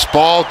Hassan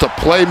Spall to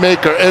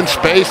playmaker in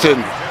space,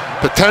 and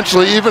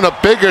potentially even a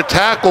bigger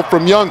tackle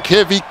from young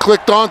Kiv. He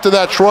clicked onto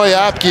that Troy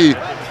Apke,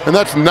 and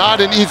that's not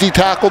an easy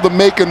tackle to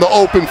make in the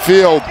open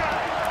field.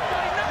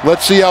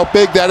 Let's see how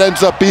big that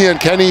ends up being.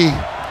 Kenny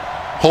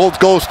holds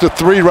Ghost to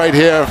 3 right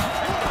here.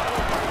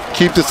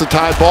 Keep this a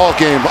tie ball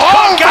game.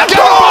 Oh, forget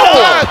about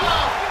that!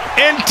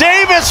 And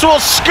Davis will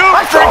scoop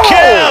for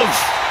Kiv.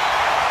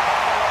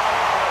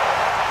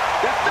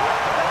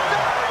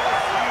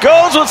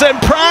 Goes was in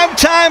prime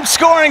time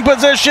scoring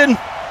position,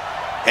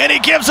 and he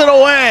gives it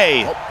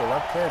away.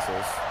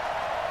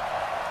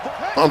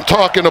 I'm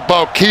talking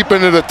about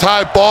keeping it a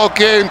tie ball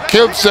game.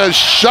 Kiv says,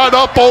 shut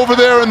up over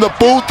there in the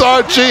booth,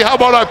 RG. How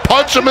about I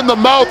punch him in the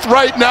mouth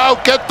right now,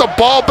 get the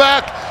ball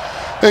back,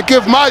 and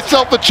give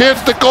myself a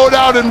chance to go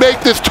down and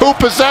make this 2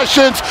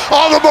 possessions.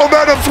 All the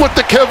momentum's with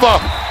the Kiva.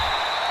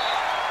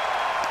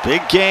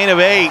 Big gain of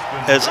 8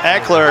 as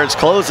Eckler is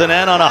closing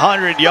in on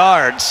 100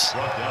 yards.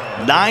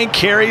 9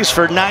 carries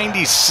for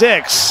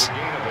 96.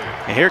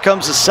 And here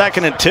comes the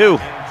 2nd and 2.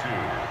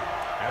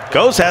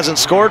 Ghost hasn't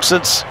scored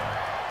since,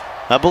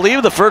 I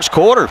believe, the first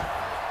quarter.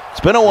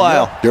 It's been a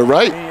while. You're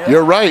right.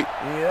 You're right.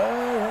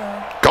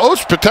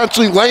 Ghost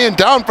potentially laying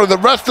down for the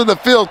rest of the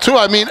field, too.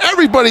 I mean,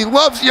 everybody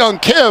loves young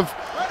Kiv,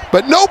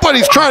 but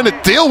nobody's trying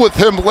to deal with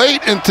him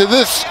late into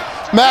this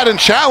Madden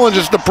challenge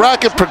as the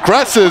bracket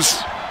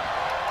progresses.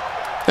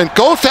 And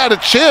Ghost had a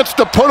chance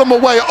to put him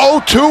away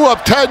 0-2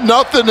 up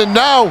 10-0, and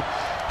now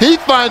he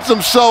finds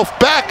himself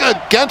back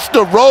against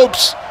the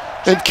ropes,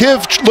 and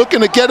Kiv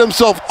looking to get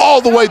himself all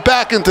the way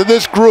back into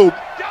this group.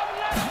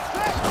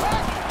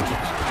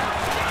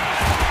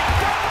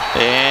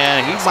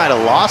 And he might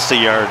have lost a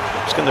yard.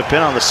 It's going to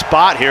depend on the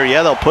spot here.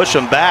 Yeah, they'll push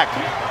him back.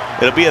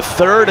 It'll be a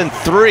 3rd and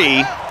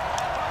 3.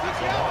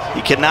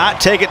 He cannot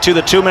take it to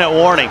the 2-minute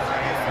warning.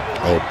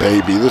 Oh,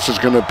 baby, this is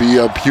going to be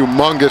a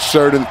humongous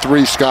 3rd and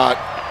 3, Scott.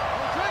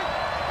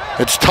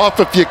 It's tough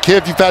if you're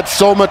Kiv. You've had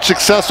so much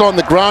success on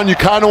the ground. You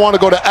kind of want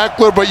to go to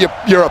Eckler, but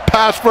you're a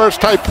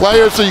pass-first type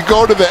player, so you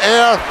go to the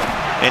air.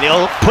 And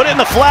he'll put it in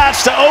the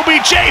flats to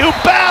OBJ, who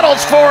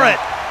battles for it.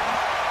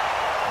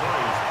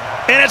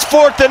 And it's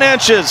 4th and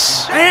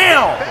inches.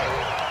 Damn!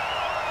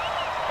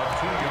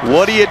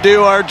 What do you do,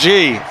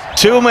 RG?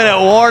 2-minute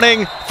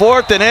warning,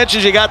 4th and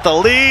inches. You got the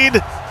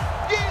lead.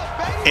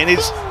 And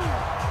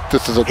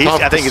this is a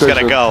tough I think decision. he's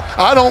going to go.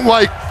 I don't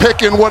like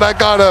picking what I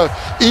got to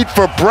eat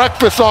for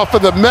breakfast off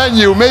of the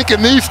menu.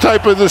 Making these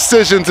type of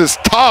decisions is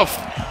tough.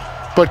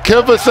 But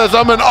Kiva says,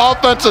 I'm an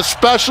offensive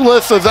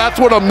specialist, says that's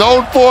what I'm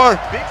known for,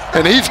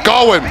 and he's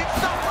going.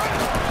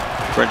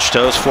 French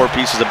toast, 4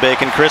 pieces of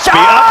bacon, crispy,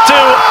 up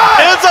to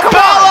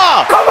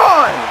Isabella! Come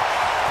on!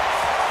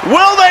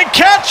 Will they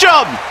catch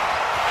him?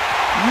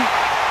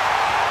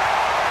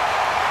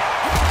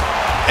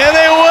 And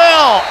they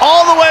will,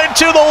 all the way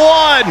to the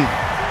 1.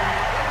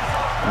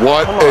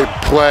 What a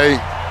play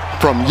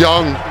from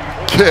young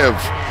Kiv.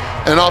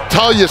 And I'll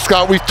tell you,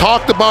 Scott, we've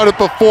talked about it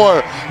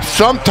before.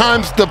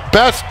 Sometimes the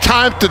best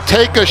time to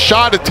take a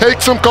shot, it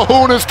takes some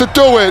kahunas to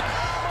do it,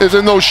 is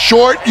in those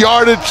short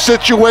yardage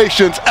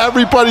situations.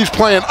 Everybody's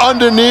playing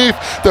underneath.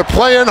 They're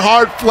playing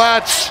hard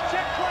flats.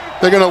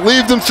 They're going to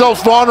leave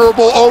themselves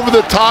vulnerable over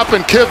the top,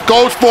 and Kiv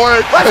goes for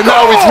it. And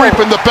now he's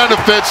reaping the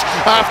benefits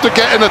after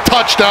getting a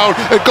touchdown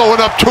and going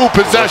up 2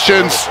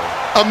 possessions.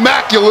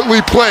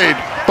 Immaculately played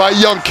by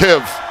young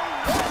Kiv.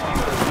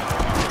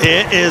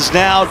 It is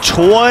now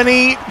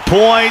 20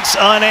 points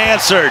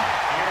unanswered.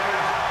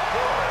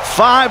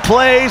 5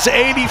 plays,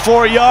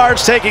 84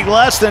 yards, taking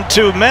less than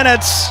 2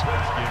 minutes.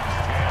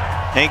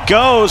 And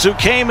Goes, who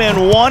came in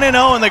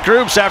 1-0 in the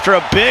groups after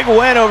a big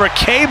win over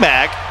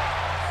K-Mac,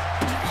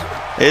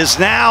 is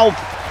now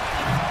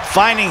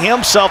finding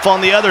himself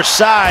on the other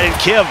side. And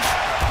Kiv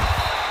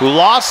who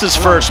lost his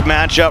first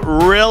matchup,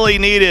 really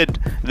needed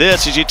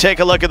this as you take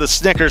a look at the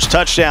Snickers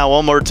touchdown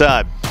one more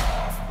time.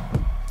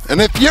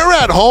 And if you're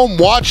at home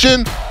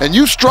watching and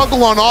you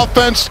struggle on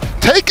offense,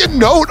 take a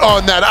note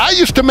on that. I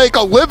used to make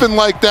a living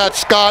like that,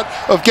 Scott,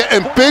 of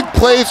getting big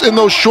plays in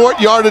those short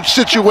yardage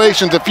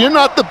situations. If you're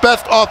not the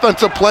best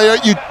offensive player,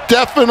 you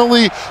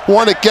definitely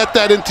want to get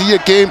that into your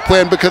game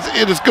plan because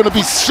it is going to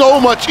be so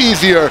much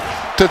easier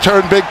to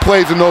turn big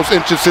plays in those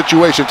inches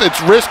situations.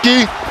 It's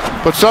risky,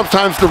 but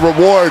sometimes the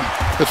reward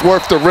is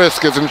worth the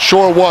risk, as it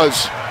sure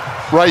was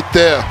right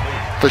there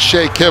for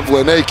Shea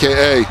Kivlin,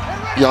 a.k.a.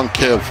 Young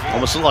Kiv.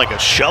 Almost looked like a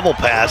shovel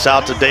pass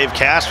out to Dave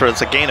Casper.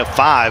 It's a gain of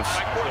 5.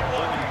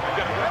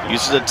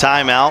 Uses a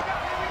timeout.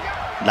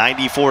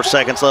 94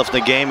 seconds left in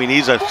the game. He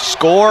needs a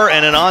score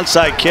and an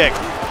onside kick.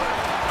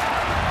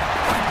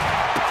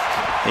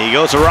 And he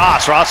goes to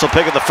Ross. Ross will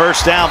pick up the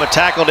first down, but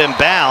tackled in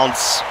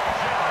bounds.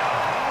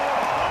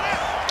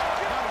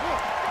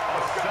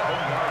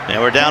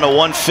 And we're down to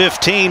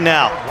 1:15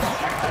 now.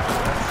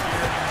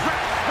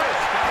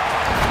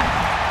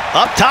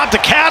 Up top to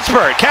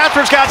Casper.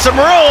 Casper's got some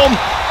room,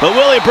 but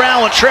Willie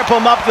Brown will trip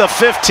him up to the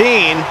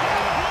 15.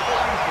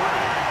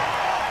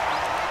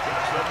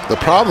 The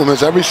problem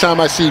is every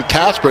time I see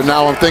Casper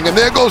now, I'm thinking,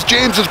 there goes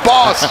James's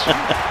boss.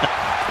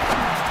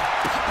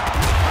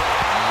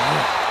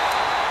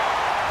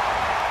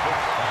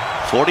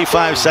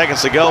 45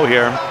 seconds to go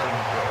here.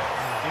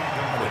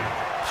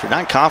 If you're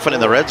not confident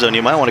in the red zone,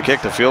 you might want to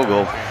kick the field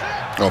goal.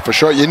 Oh, for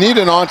sure. You need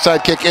an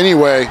onside kick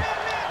anyway.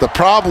 The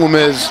problem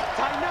is,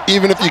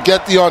 even if you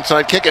get the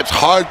onside kick, it's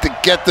hard to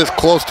get this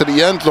close to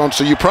the end zone,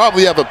 so you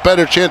probably have a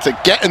better chance of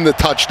getting the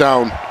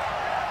touchdown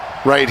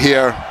right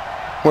here.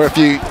 Where if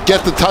you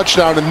get the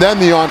touchdown and then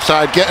the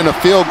onside, getting a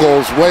field goal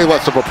is way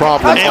less of a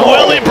problem. And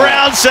Willie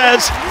Brown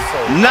says,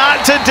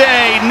 not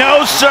today,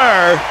 no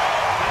sir.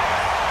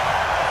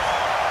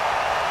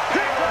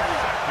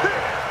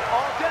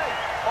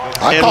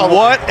 And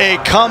what a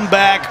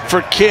comeback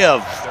for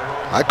Kiv.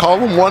 I call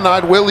him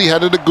One-Eyed Willie,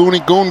 head of the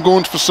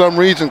Goons for some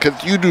reason,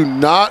 because you do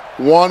not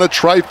want to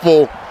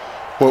trifle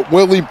with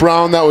Willie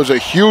Brown. That was a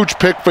huge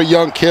pick for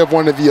young Kiv,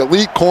 one of the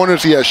elite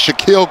corners. He has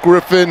Shaquille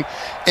Griffin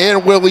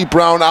and Willie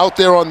Brown out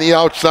there on the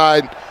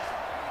outside.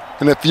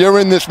 And if you're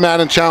in this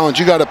Madden challenge,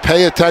 you got to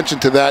pay attention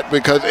to that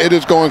because it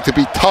is going to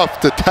be tough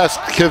to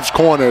test Kiv's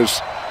corners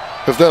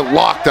because they're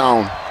locked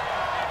down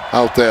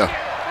out there.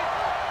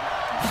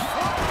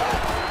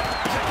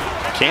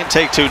 Can't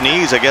take 2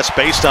 knees, I guess,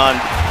 based on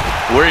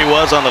where he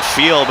was on the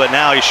field, but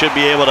now he should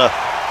be able to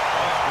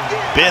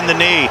bend the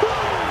knee.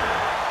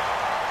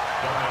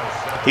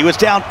 He was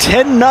down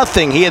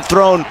 10-0. He had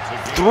thrown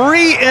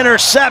 3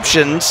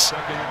 interceptions,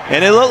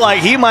 and it looked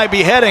like he might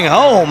be heading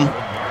home.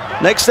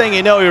 Next thing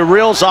you know, he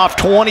reels off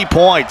 20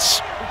 points.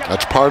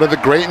 That's part of the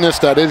greatness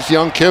that is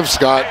young Kiv,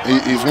 Scott.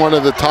 He's one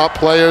of the top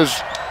players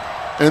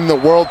in the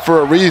world for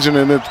a reason,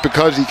 and it's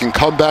because he can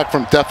come back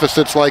from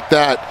deficits like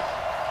that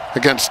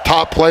against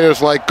top players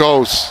like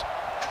Ghost.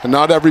 And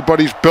not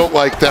everybody's built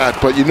like that,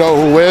 but you know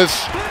who is?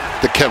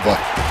 The Kivler.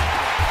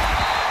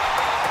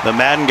 The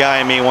Madden guy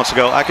in me wants to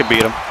go, I could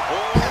beat him.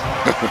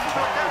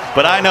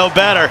 But I know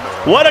better.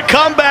 What a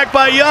comeback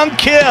by young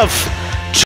Kiv.